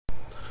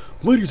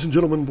Ladies and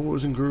gentlemen,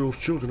 boys and girls,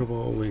 children of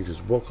all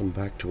ages, welcome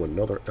back to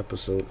another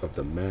episode of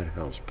the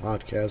Madhouse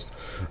Podcast.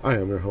 I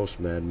am your host,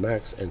 Mad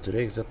Max, and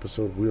today's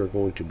episode we are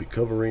going to be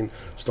covering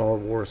Star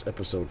Wars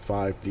Episode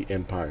 5, The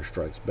Empire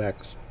Strikes Back,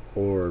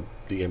 or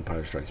The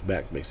Empire Strikes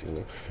Back,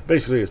 basically.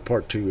 Basically, it's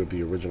part 2 of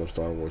the original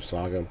Star Wars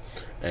saga,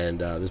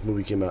 and this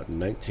movie came out in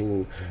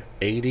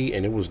 1980,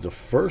 and it was the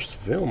first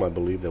film, I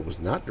believe, that was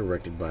not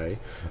directed by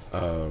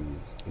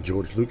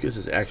George Lucas.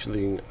 It's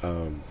actually...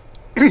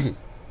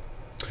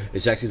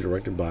 It's actually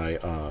directed by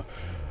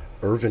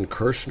Irvin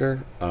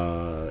Kershner.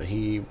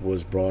 He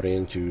was brought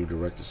in to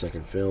direct the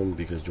second film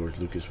because George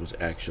Lucas was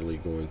actually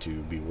going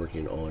to be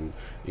working on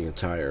the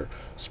entire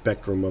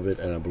spectrum of it,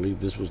 and I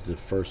believe this was the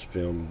first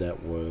film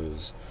that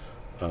was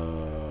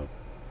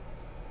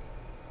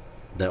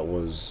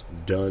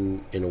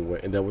done in a way.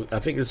 And I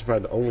think this is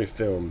probably the only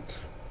film,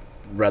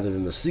 rather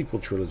than the sequel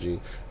trilogy,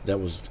 that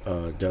was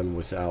done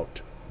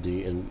without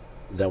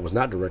that was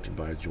not directed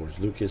by George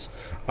Lucas.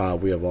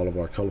 We have all of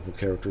our colorful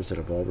characters that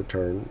have all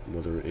returned,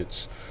 whether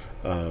it's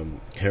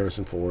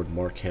Harrison Ford,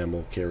 Mark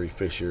Hamill, Carrie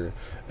Fisher,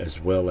 as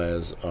well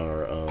as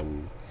our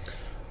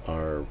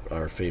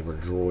favorite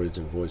droids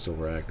and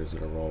voiceover actors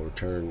that have all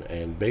returned.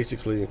 And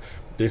basically,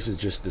 this is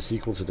just the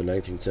sequel to the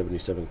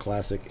 1977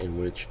 classic, in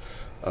which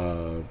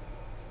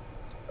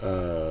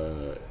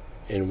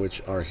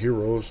our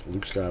heroes,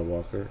 Luke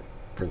Skywalker,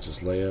 Princess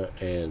Leia,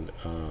 and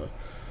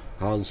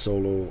Han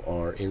Solo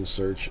are in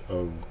search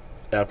of,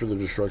 after the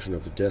destruction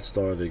of the Death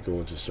Star, they go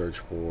into search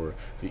for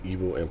the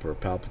evil Emperor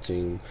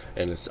Palpatine.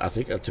 And I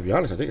think, to be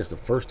honest, I think it's the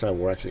first time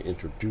we're actually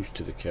introduced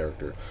to the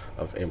character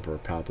of Emperor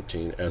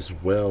Palpatine, as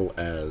well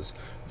as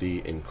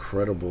the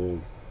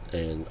incredible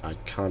and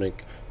iconic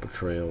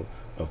portrayal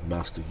of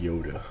Master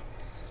Yoda.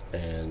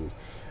 And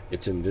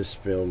it's in this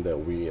film that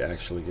we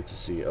actually get to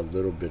see a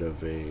little bit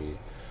of a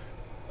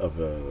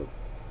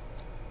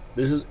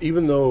this is,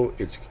 even though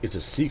it's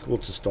a sequel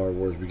to Star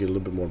Wars, we get a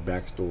little bit more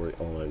backstory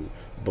on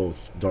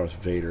both Darth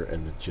Vader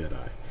and the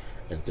Jedi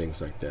and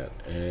things like that.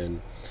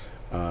 And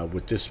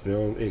with this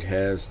film, it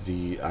has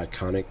the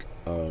iconic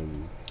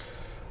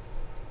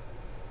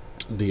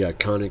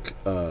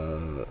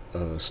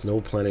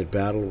snow planet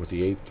battle with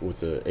the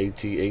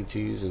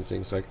AT-ATs and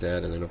things like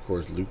that. And then, of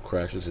course, Luke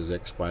crashes his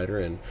X-Fighter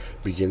and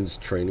begins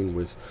training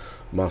with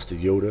Master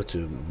Yoda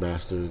to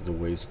master the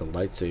ways of the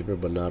lightsaber.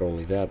 But not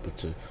only that, but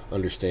to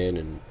understand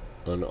and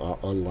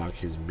unlock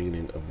his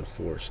meaning of the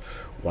Force.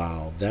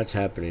 While that's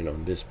happening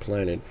on this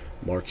planet,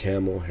 Mark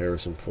Hamill,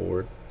 Harrison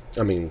Ford,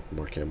 why did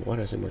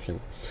I say Mark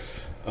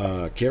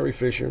Hamill? Carrie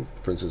Fisher,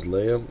 Princess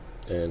Leia,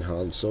 and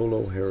Han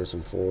Solo,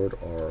 Harrison Ford,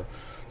 are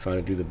trying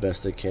to do the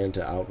best they can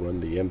to outrun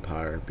the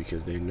Empire,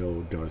 because they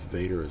know Darth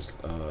Vader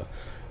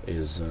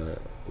is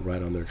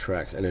right on their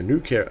tracks. And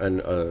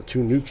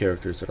two new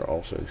characters that are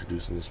also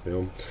introduced in this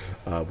film.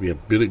 We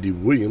have Billy D.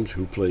 Williams,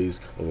 who plays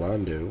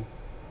Lando.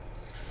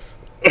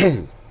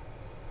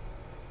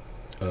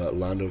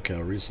 Lando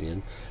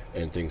Calrissian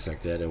and things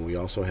like that. And we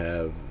also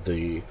have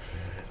the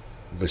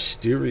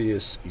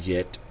mysterious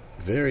yet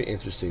very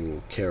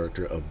interesting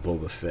character of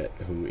Boba Fett,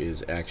 who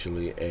is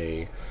actually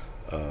a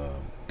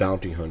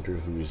bounty hunter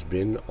who has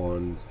been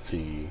on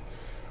the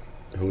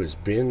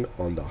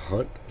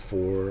hunt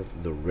for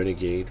the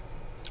renegade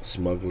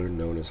smuggler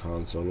known as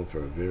Han Solo for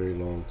a very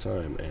long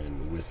time.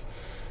 And with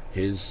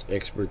his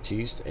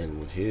expertise and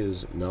with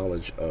his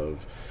knowledge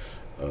of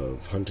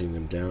hunting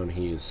them down,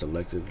 he is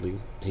selected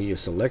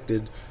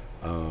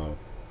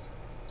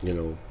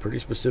pretty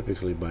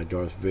specifically by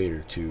Darth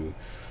Vader to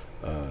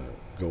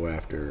go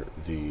after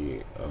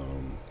the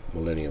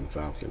Millennium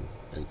Falcon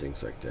and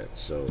things like that.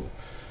 So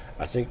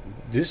I think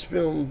this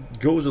film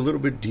goes a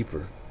little bit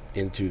deeper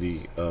into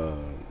the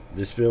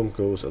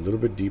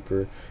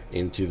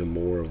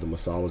more of the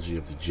mythology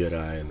of the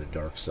Jedi and the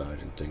dark side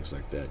and things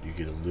like that. You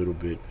get a little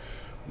bit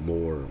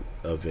more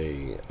of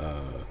a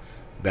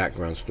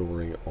background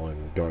story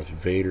on Darth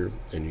Vader,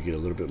 and you get a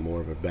little bit more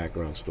of a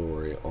background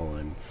story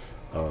on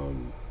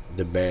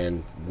the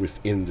man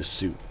within the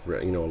suit.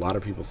 A lot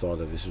of people thought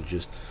that this was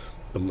just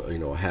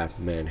a half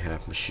man,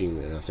 half machine,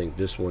 and I think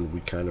this one we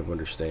kind of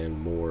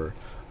understand more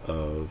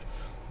of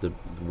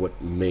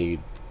what made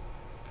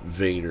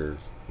Vader,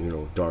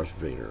 Darth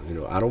Vader.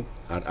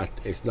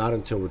 It's not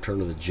until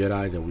Return of the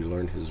Jedi that we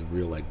learn his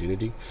real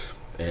identity.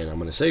 And I'm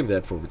going to save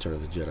that for Return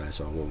of the Jedi,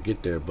 so I won't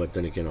get there. But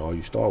then again, all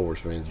you Star Wars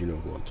fans, you know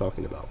who I'm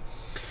talking about.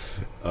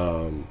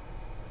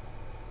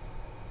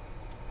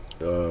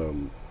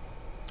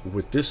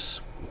 With this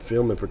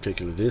film in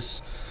particular,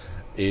 this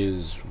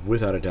is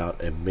without a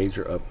doubt a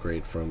major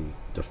upgrade from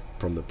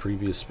the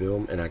previous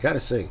film. And I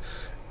gotta say,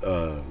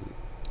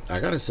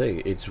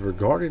 it's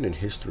regarded in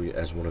history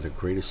as one of the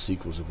greatest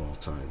sequels of all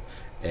time.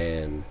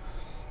 And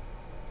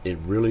it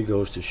really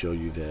goes to show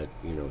you that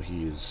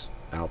he is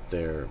out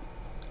there.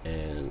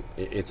 And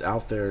it's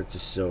out there to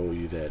show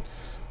you that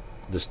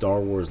the Star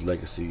Wars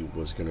legacy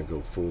was going to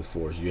go full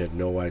force. You had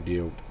no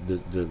idea.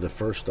 The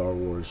first Star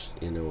Wars,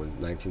 in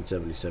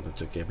 1977,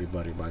 took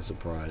everybody by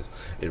surprise.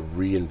 It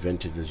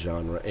reinvented the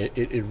genre. It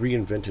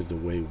reinvented the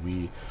way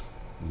we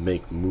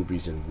make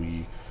movies and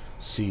we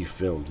see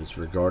filmed. It's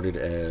regarded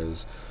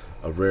as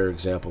a rare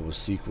example of a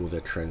sequel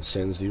that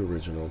transcends the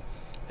original,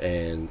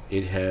 and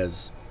it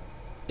has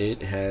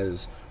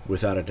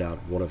without a doubt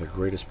one of the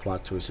greatest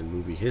plot twists in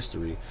movie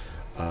history,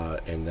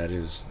 and that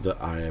is the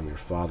 "I am your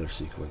father"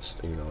 sequence.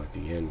 At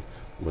the end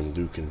when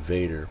Luke and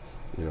Vader,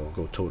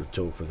 go toe to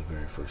toe for the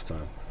very first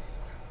time.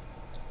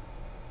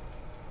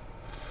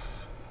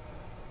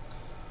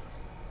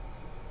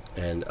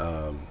 And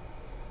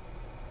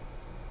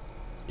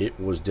it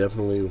was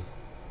definitely.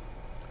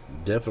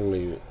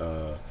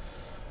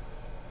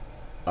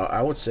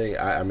 I would say,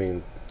 I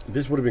mean,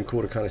 this would have been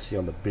cool to kind of see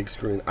on the big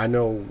screen. I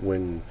know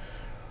when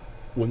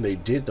they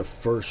did the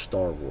first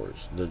Star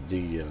Wars, the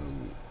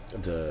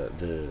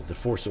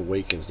Force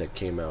Awakens that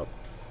came out.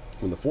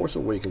 When the Force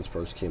Awakens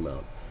first came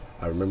out,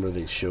 I remember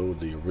they showed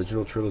the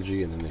original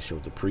trilogy and then they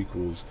showed the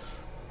prequels,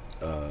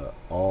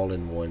 all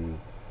in one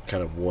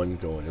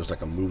going. It was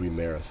like a movie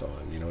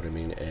marathon, you know what I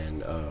mean?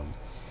 And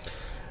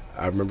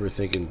I remember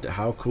thinking,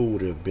 how cool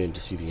would it have been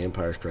to see The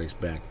Empire Strikes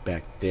back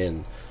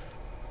then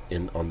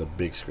on the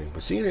big screen.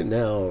 But seeing it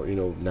now,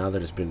 now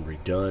that it's been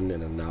redone,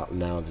 and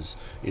now this,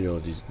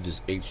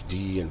 this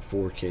HD and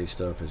 4K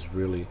stuff has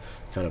really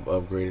kind of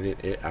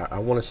upgraded it. I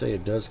want to say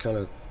it does kind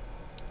of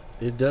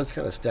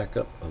stack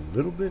up a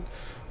little bit,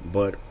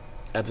 but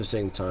at the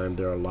same time,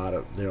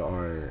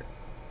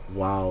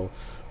 while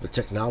the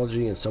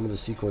technology and some of the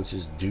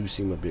sequences do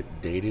seem a bit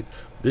dated,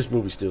 this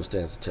movie still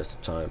stands the test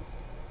of time.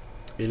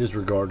 It is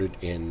regarded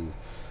in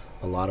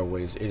a lot of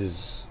ways. It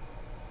is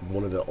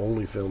one of the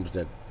only films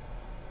that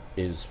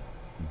is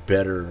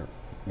better.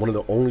 One of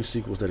the only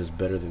sequels that is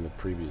better than the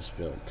previous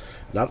film.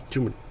 Not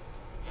too much.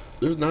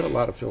 There's not a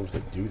lot of films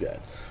that do that.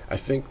 I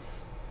think.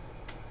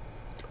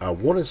 I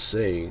want to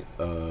say,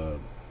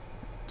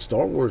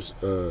 Star Wars,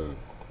 The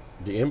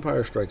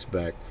Empire Strikes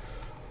Back,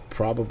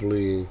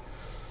 probably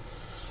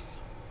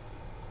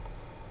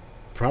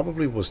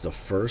was the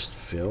first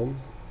film.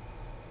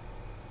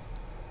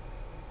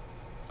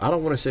 I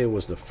don't want to say it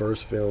was the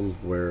first film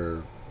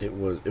where it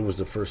was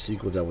the first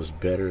sequel that was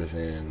better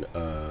than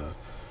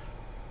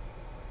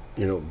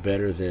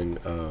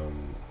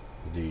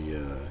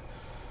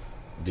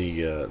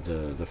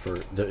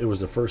it was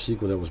the first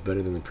sequel that was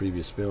better than the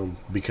previous film,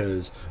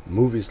 because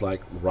movies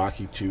like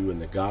Rocky 2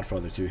 and The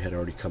Godfather 2 had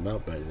already come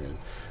out by then.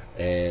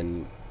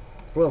 And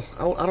well,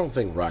 I don't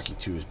think Rocky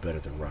 2 is better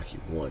than Rocky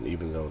 1,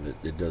 even though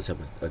it does have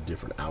a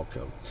different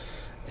outcome.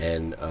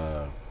 And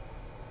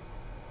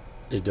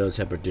it does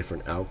have a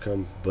different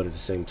outcome, but at the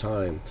same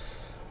time,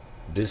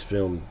 this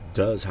film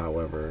does,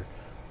 however,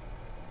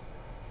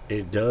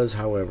 set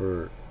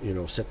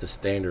the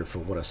standard for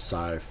what a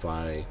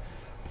sci-fi,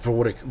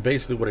 for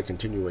basically what a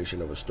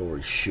continuation of a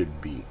story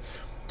should be.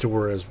 To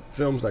whereas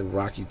films like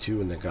Rocky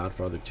 2 and The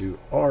Godfather 2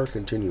 are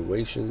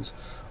continuations,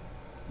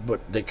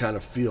 but they kind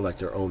of feel like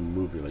their own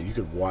movie. Like, you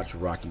could watch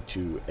Rocky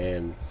 2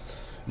 and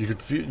you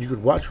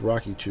could watch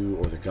Rocky 2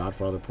 or The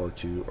Godfather Part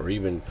 2, or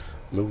even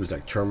movies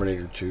like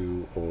Terminator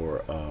 2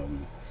 or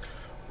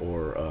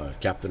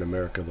Captain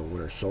America: The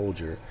Winter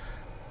Soldier,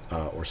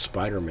 or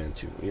Spider-Man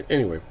 2.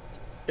 Anyway,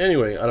 I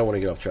don't want to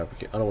get off track.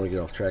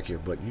 Here,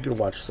 but you can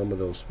watch some of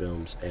those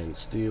films and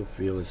still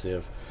feel as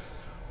if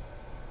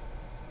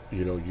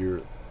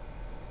you're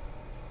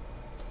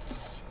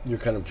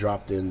kind of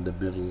dropped in the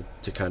middle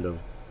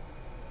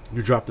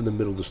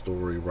of the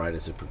story right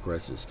as it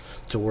progresses.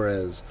 To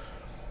whereas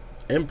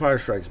Empire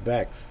Strikes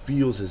Back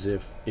feels as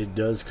if it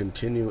does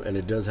continue, and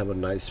it does have a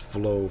nice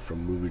flow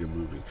from movie to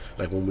movie.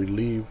 Like, when we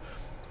leave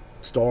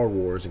Star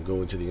Wars and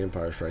go into The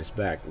Empire Strikes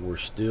Back, we're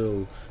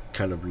still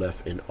kind of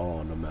left in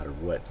awe no matter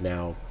what.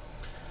 Now,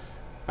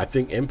 I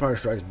think Empire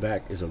Strikes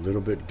Back is a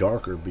little bit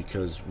darker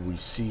because we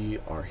see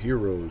our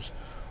heroes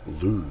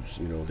lose.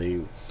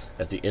 They,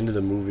 at the end of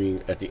the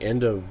movie,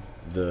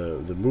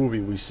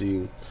 we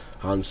see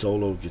Han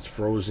Solo gets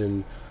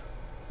frozen.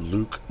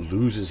 Luke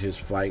loses his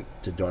fight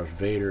to Darth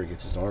Vader,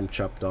 gets his arm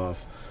chopped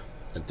off,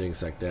 and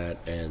things like that.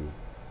 And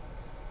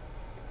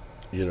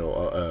we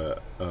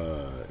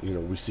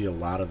see a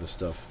lot of the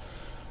stuff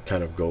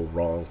kind of go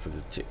wrong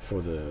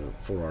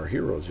for our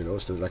heroes.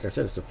 So, like I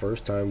said, it's the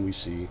first time we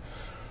see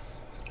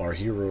our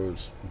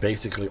heroes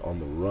basically on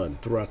the run.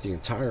 Throughout the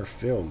entire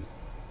film,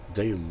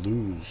 they're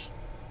losing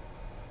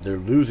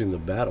the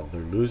battle.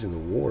 They're losing the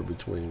war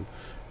between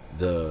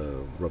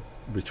the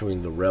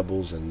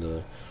rebels and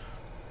the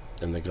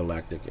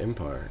Galactic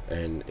Empire.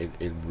 And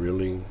it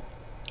really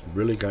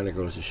kind of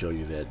goes to show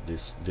you that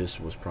this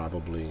was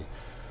probably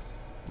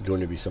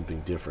going to be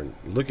something different.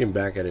 Looking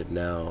back at it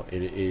now,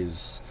 it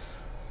is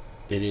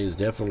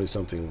definitely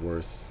something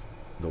worth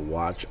the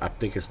watch. I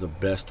think it's the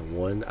best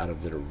one out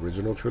of the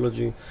original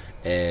trilogy,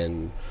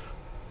 and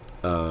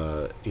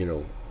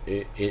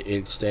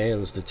it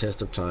stands the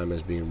test of time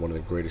as being one of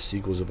the greatest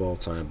sequels of all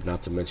time,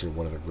 not to mention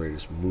one of the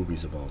greatest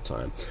movies of all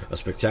time. A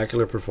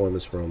spectacular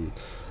performance from,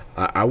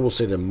 I will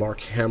say that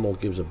Mark Hamill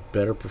gives a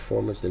better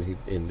performance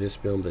in this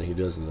film than he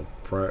does in the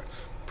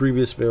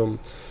previous film.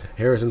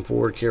 Harrison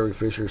Ford, Carrie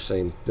Fisher,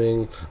 same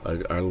thing.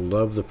 I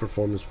love the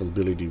performance from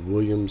Billy D.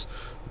 Williams.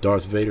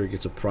 Darth Vader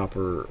gets a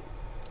proper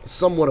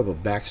somewhat of a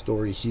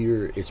backstory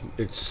here.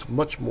 It's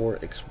much more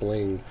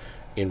explained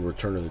in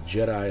Return of the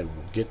Jedi, and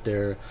we'll get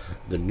there.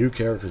 The new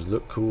characters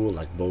look cool,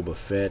 like Boba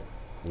Fett,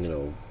 you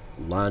know,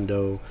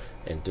 Lando,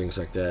 and things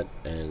like that.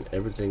 And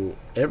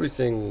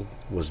everything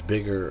was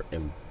bigger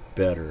and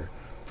better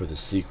for the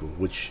sequel,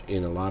 which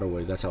in a lot of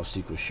ways that's how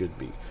sequels should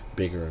be,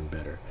 bigger and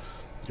better.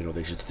 You know,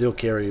 they should still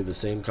carry the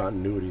same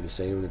continuity, the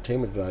same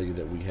entertainment value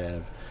that we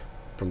have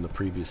from the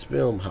previous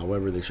film.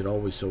 However, they should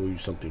always show you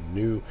something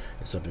new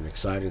and something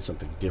exciting,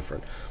 something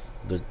different.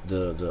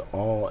 The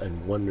awe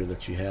and wonder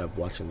that you have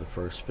watching the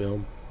first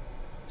film,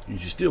 you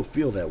should still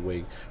feel that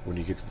way when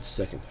you get to the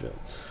second film.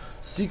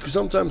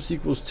 Sometimes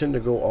sequels tend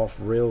to go off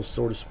rails,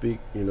 so to speak,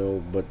 you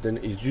know, but then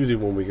it's usually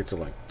when we get to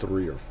like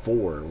 3 or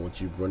 4, and once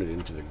you've run it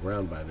into the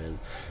ground by then,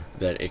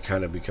 that it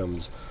kind of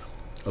becomes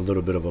a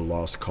little bit of a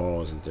lost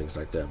cause and things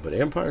like that. But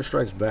Empire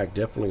Strikes Back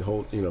definitely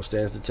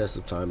stands the test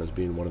of time as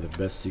being one of the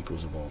best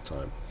sequels of all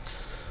time.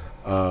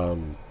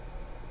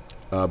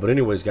 But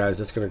anyways, guys,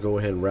 that's going to go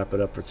ahead and wrap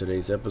it up for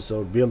today's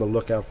episode. Be on the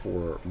lookout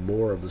for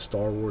more of the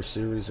Star Wars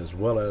series, as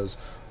well as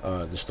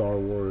the Star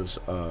Wars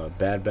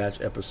Bad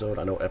Batch episode.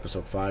 I know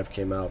episode 5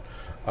 came out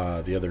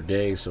the other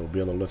day, so be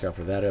on the lookout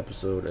for that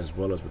episode, as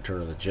well as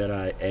Return of the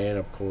Jedi. And,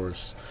 of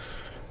course,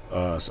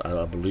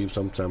 I believe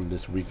sometime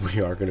this week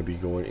we are going to be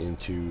going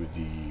into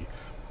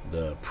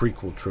the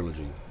prequel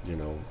trilogy, you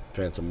know,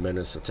 Phantom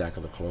Menace, Attack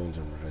of the Clones,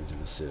 and Revenge of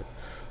the Sith.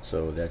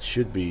 So that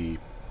should be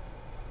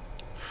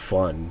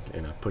fun,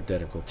 and I put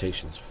that in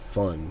quotations,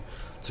 fun,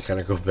 to kind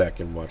of go back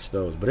and watch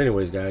those. But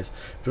anyways, guys,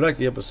 if you like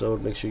the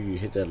episode, make sure you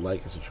hit that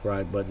like and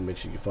subscribe button. Make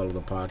sure you follow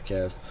the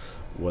podcast,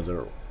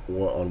 whether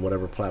on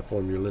whatever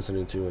platform you're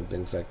listening to and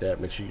things like that.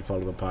 Make sure you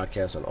follow the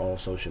podcast on all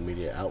social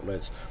media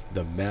outlets,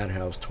 the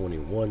Madhouse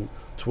 21,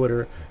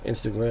 Twitter,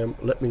 Instagram.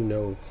 Let me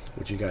know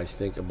what you guys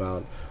think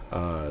about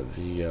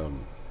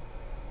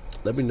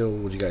let me know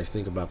what you guys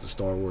think about the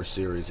Star Wars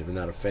series. If you're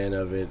not a fan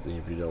of it,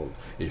 and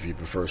if you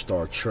prefer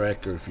Star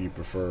Trek, or if you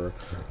prefer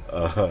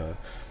Lord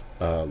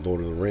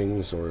of the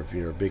Rings, or if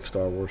you're a big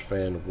Star Wars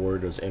fan, where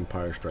does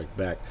Empire Strike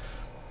Back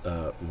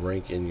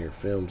rank in your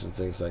films and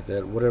things like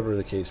that? Whatever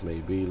the case may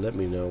be, let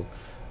me know.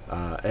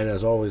 And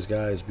as always,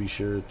 guys, be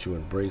sure to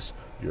embrace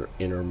your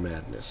inner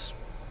madness.